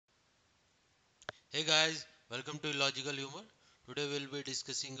Hey guys, welcome to Illogical Humor. Today we'll be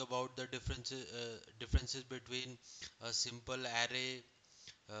discussing about the differences between a simple array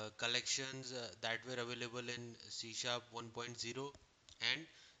collections that were available in C Sharp 1.0 and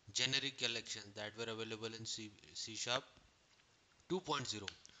generic collections that were available in C Sharp 2.0.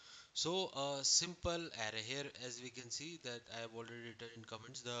 So a simple array here, as we can see that I have already written in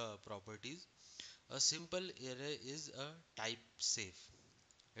comments the properties. A simple array is a type safe.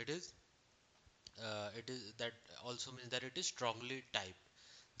 It is that also means that it is strongly typed.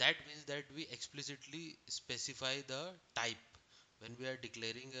 That means that we explicitly specify the type when we are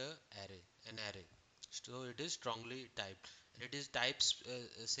declaring an array. So it is strongly typed, and it is types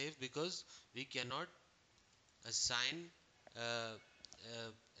safe because we cannot assign uh,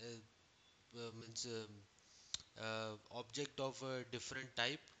 uh, means object of a different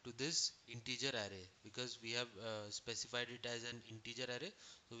type to this integer array, because we have specified it as an integer array,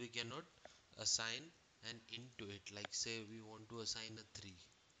 so we cannot assign an int to it. Like say we want to assign a 3,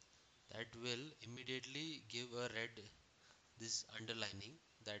 that will immediately give a red this underlining,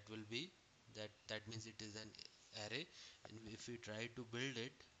 that will be that means it is an array, and if we try to build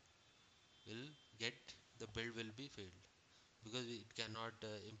it, will get the build will be failed because it cannot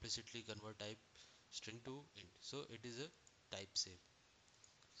implicitly convert type string to int, so it is a type safe.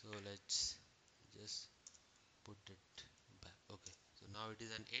 So let's just put it back. Okay, so now it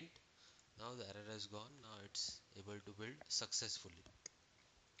is an int. Now the error is gone. Now it's able to build successfully.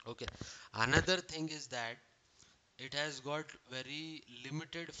 Okay, another thing is that it has got very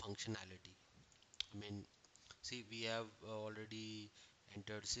limited functionality. I mean, see, we have already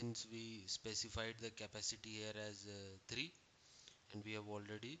entered, since we specified the capacity here as 3, and we have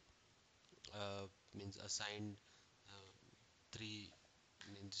already means assigned 3,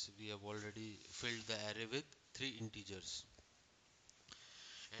 means we have already filled the array with 3 integers.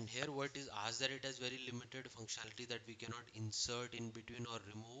 And here what is asked, that it has very limited functionality, that we cannot insert in between or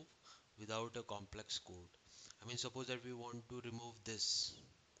remove without a complex code. I mean, suppose that we want to remove this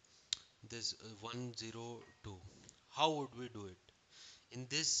 102. How would we do it? In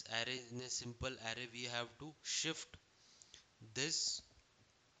this array, in a simple array, we have to shift this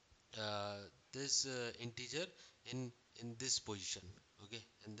uh, integer in this position. Okay,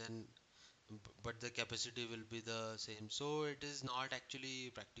 and then but the capacity will be the same, so it is not actually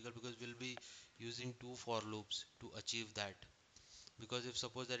practical, because we'll be using two for loops to achieve that. Because if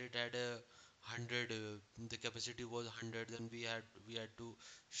suppose that it had a 100, the capacity was 100, then we had to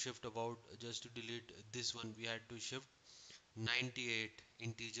shift about, just to delete this one, we had to shift 98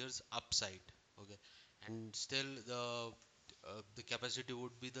 integers upside. Okay, and still the capacity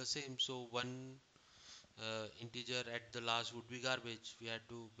would be the same, so one integer at the last would be garbage. We had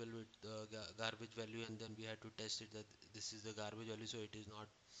to build with the garbage value, and then we had to test it that this is the garbage value, so it is not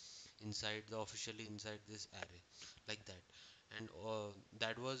inside the officially inside this array, like that. And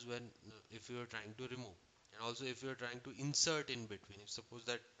that was when if you are trying to remove, and also if you are trying to insert in between, if suppose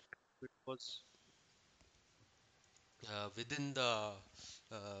that it was within the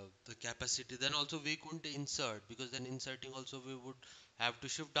capacity, then also we couldn't insert, because then inserting also we would have to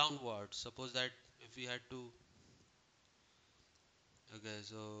shift downwards. Suppose that if we had to, okay,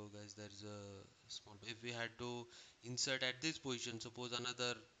 so guys, there's a small, if we had to insert at this position, suppose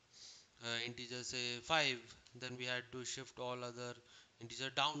another integer say 5, then we had to shift all other integer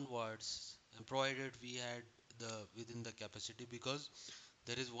downwards, and provided we had the within the capacity, because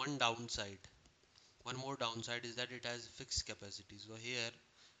there is one more downside is that it has fixed capacity. So here,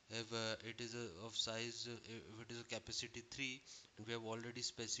 if it is of size, if it is a capacity 3, and we have already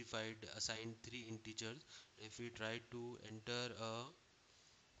specified assigned 3 integers, if we try to enter a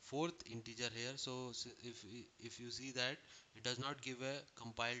fourth integer here, so if you see that it does not give a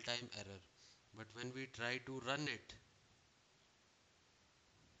compile time error, but when we try to run it,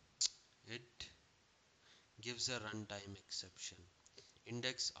 it gives a runtime exception,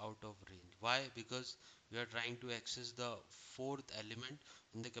 index out of range. Why? Because we are trying to access the fourth element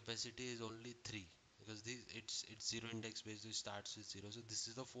when the capacity is only 3, because this it's zero index based, it starts with 0, so this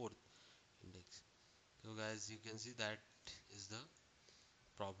is the fourth index. So guys, you can see that is the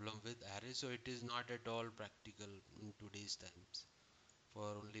problem with array. So it is not at all practical in today's times.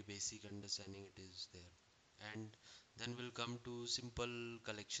 For only basic understanding it is there. And then we'll come to simple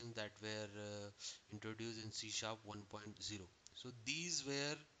collections that were introduced in C Sharp 1.0. So these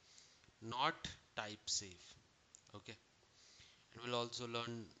were not type safe. Okay, and we'll also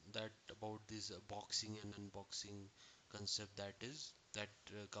learn that about this boxing and unboxing concept, that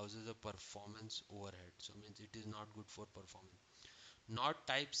causes a performance overhead, so means it is not good for performance. Not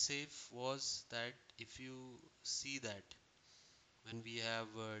type safe was that if you see that when we have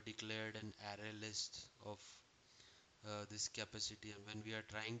declared an array list of this capacity, and when we are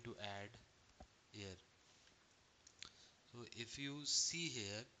trying to add here. So if you see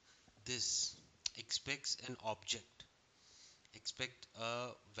here, this expects an object, expect a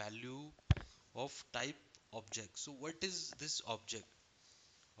value of type object. So what is this object?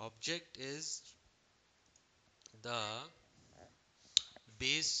 Object is the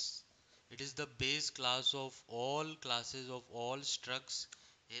base, it is the base class of all classes of all structs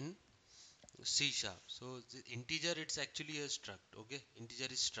in C sharp. So the integer, it's actually a struct. Okay,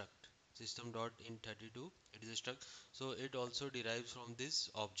 integer is struct. System dot in 32, it is a struct. So it also derives from this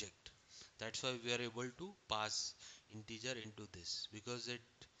object. That's why we are able to pass integer into this, because it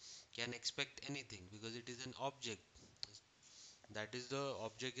can expect anything, because it is an object. That is the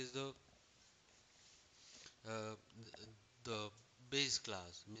object is uh, the base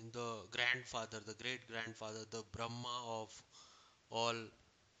class. I mean the grandfather, the great grandfather, the Brahma of all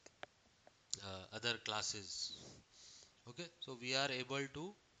other classes. Okay, so we are able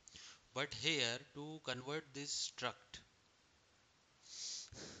to, but here to convert this struct,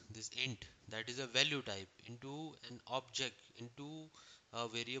 this int, that is a value type, into an object, into a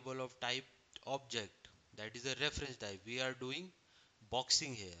variable of type object, that is a reference type, we are doing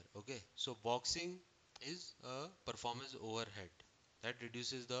boxing here. Okay, so boxing is a performance overhead that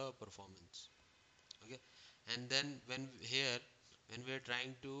reduces the performance. Okay, and then when we are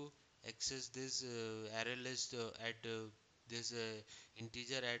trying to access this array list at this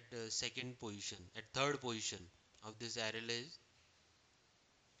integer at second position, at third position of this array list,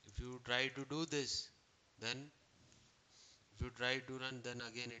 if you try to do this, then if you try to run, then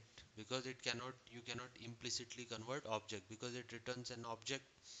again it, because it cannot, you cannot implicitly convert object, because it returns an object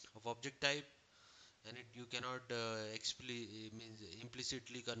of object type, and it, you cannot means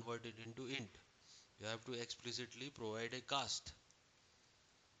implicitly convert it into int. You have to explicitly provide a cast.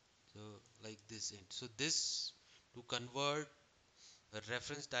 So like this int. So this, to convert a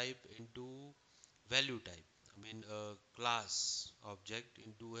reference type into value type, I mean a class object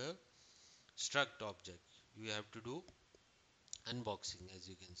into a struct object, you have to do unboxing, as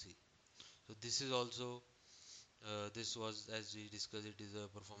you can see. So this is also this was, as we discussed, it is a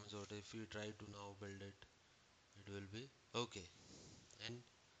performance order. If we try to now build it, it will be okay. And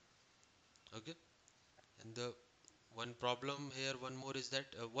okay, and the one problem here, one more, is that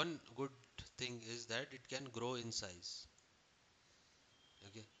one good thing is that it can grow in size.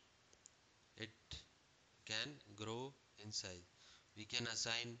 Okay, it can grow in size. We can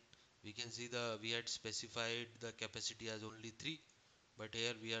assign, we can see the, we had specified the capacity as only 3, but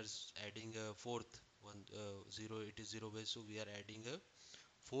here we are adding a fourth one, 0, it is 0 base, so we are adding a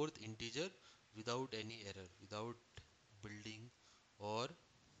fourth integer without any error, without building, or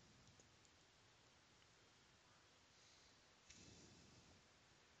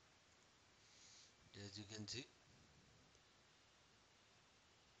as you can see.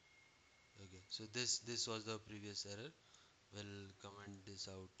 Okay, so this was the previous error. We'll comment this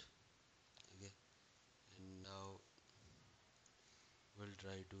out. Okay, and now we'll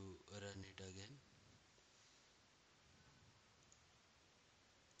try to run it again.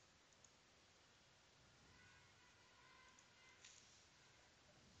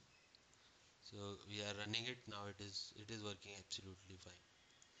 So we are running it now, it is working absolutely fine.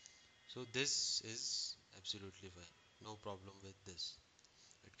 So this is absolutely fine, no problem with this,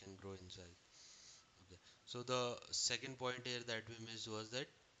 it can grow inside. Okay, so the second point here that we missed was that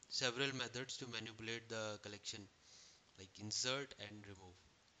several methods to manipulate the collection, like insert and remove.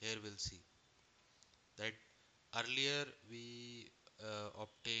 Here we'll see that earlier we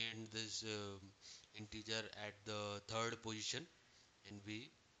obtained this integer at the third position, and we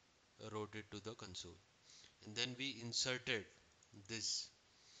wrote it to the console, and then we inserted this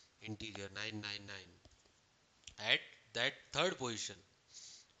integer 999 at that third position,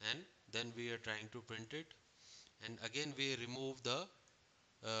 and then we are trying to print it, and again we remove the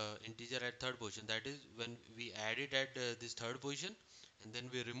integer at third position, that is when we add it at this third position, and then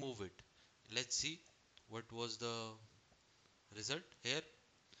we remove it. Let's see what was the result here.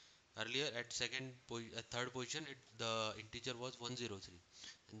 Earlier at at third position, the integer was 103,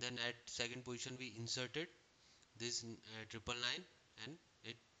 and then at second position we inserted this 999, and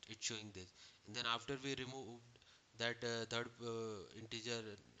it's showing this, and then after we removed that third integer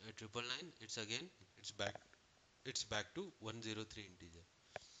 999, it's back, it's back to 103 integer.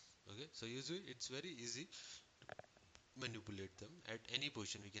 Okay, so usually it's very easy to manipulate them at any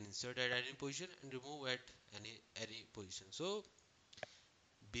position. We can insert at any position and remove at any position. So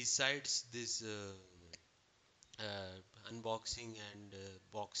besides this unboxing and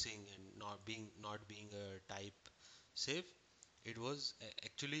boxing and not being a type safe, it was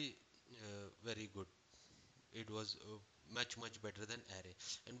actually very good. It was much better than array.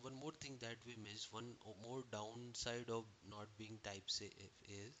 And one more thing that we missed, one more downside of not being type safe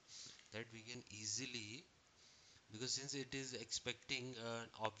is that we can easily, because since it is expecting an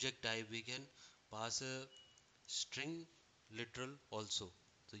object type, we can pass a string literal also.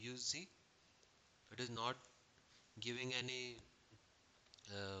 So you see, it is not giving any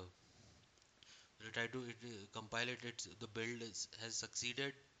uh, when you try to compile it, it's the build has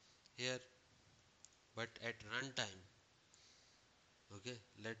succeeded here, but at runtime, okay,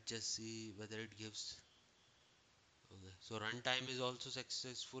 let's just see whether it gives. Okay, so runtime is also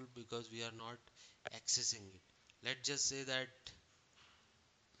successful because we are not accessing it. Let's just say that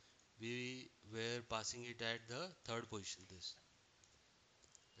we were passing it at the third position. This,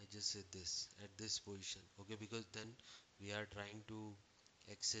 I just said this at this position. Okay, because then we are trying to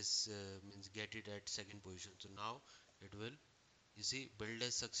access means get it at second position. So now it will. You see, build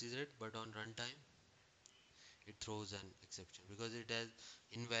has succeeded, but on runtime it throws an exception because it has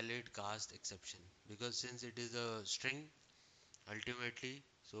invalid cast exception. Because since it is a string ultimately,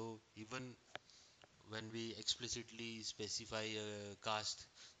 so even when we explicitly specify a cast,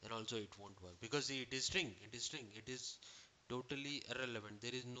 then also it won't work because see, it is totally irrelevant.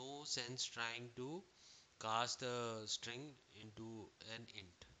 There is no sense trying to cast a string into an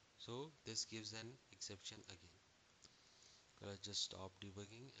int, so this gives an exception again. Let's just stop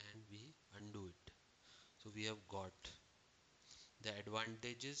debugging and we undo it. So we have got the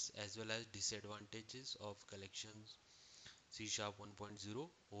advantages as well as disadvantages of collections C sharp 1.0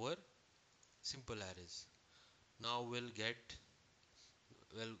 over simple arrays. Now we'll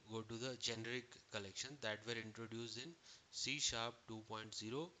go to the generic collection that were introduced in C sharp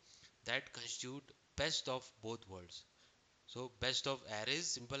 2.0 that constitute best of both worlds. So best of arrays,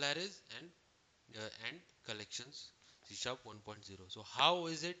 simple arrays, and collections C sharp 1.0. So how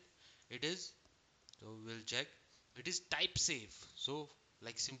is it? It is, so we'll check. It is type safe. So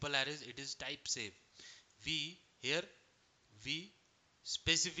like simple arrays, it is type safe. We here we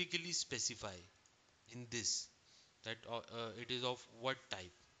specifically specify in this that it is of what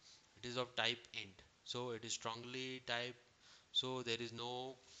type. It is of type int, so it is strongly typed, so there is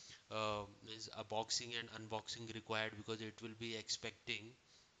no is a boxing and unboxing required because it will be expecting,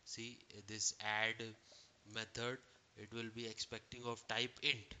 see this add method, it will be expecting of type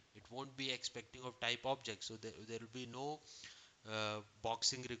int, it won't be expecting of type object, so there will be no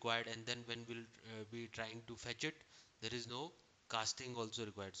boxing required, and then when we'll be trying to fetch it, there is no casting also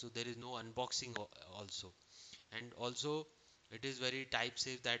required, so there is no unboxing also. And also it is very type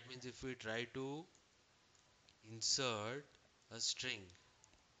safe. That means if we try to insert a string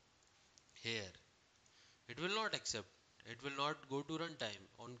here, it will not accept, it will not go to runtime.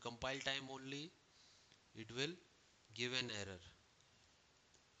 On compile time only it will give an error.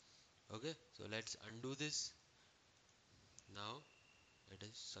 Okay, so let's undo this. Now it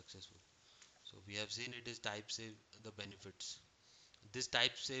is successful. So we have seen it is type safe, the benefits. This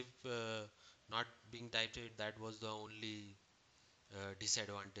type safe not being type safe, that was the only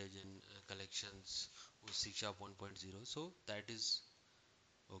disadvantage in collections with C sharp 1.0. So that is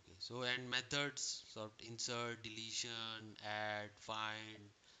okay. So and methods, sort insert, deletion, add,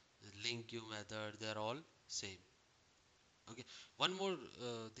 find, link queue method, they are all same. Okay. One more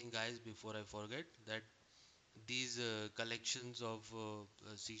thing, guys, before I forget, that these collections of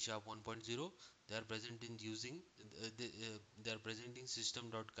C sharp 1.0, they are present in using they are present in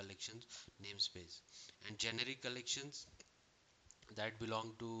system.collections namespace, and generic collections that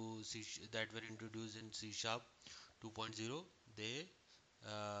belong to that were introduced in C sharp 2.0, they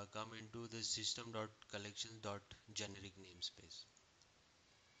come into the system.collections.generic namespace.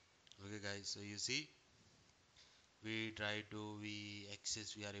 Okay, guys, so you see, we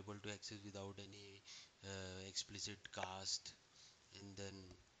are able to access without any explicit cast, and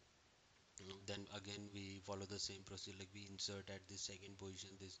then again we follow the same procedure, like we insert at this second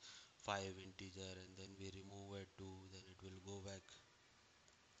position this 5 integer, and then we remove it to, then it will go back,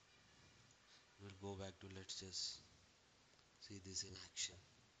 to, let's just see this in action.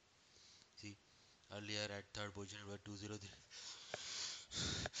 See, earlier at third position we were 203.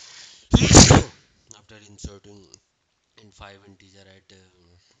 After inserting in 5 integer at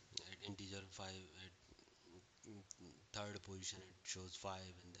integer 5 at third position, it shows 5,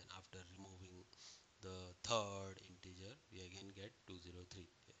 and then after removing the third integer we again get 203.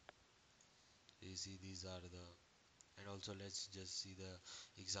 So you see, these are the, and also let's just see the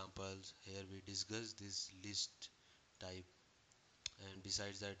examples. Here we discuss this list type, and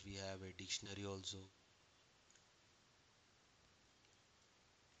besides that we have a dictionary also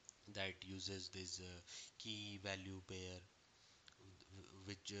that uses this key value pair.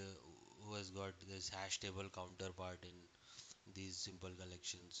 which who has got this hash table counterpart in these simple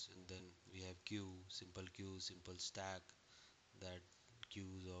collections. And then we have queue, simple stack, that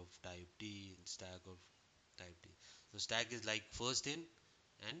queues of type T and stack of type T. So stack is like first in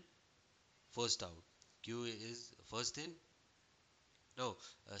and first out. Queue is first in, no,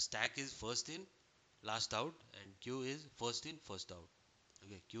 stack is first in, last out, and queue is first in, first out.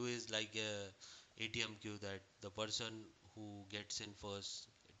 Okay, queue is like a ATM queue, that the person who gets in first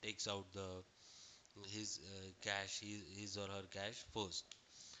takes out the his cash, his or her cash first.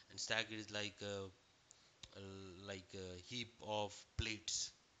 And stack is like a heap of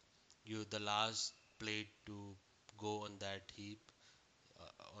plates. You the last plate to go on that heap,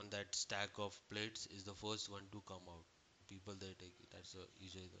 on that stack of plates is the first one to come out. People they take it. That's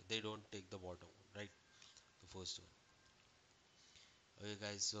usually they don't take the bottom one, right? The first one. Okay,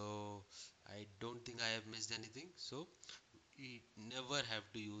 guys. So I don't think I have missed anything. So we never have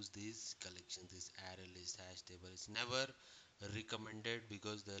to use these collections, this array list, hash table. It's never recommended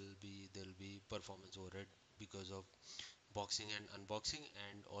because there'll be performance overhead because of boxing and unboxing,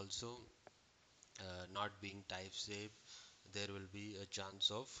 and also not being type safe. There will be a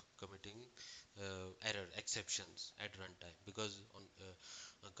chance of committing error exceptions at runtime, because on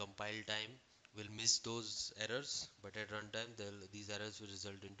compile time will miss those errors, but at runtime these errors will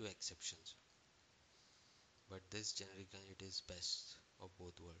result into exceptions. But this generically it is best of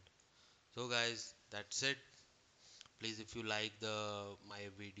both world. So guys, that's it. Please, if you like the my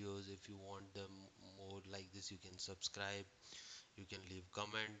videos, if you want them more like this, you can subscribe, you can leave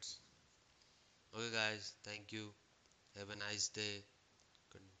comments. Okay guys, thank you. Have a nice day.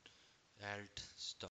 Alt stop.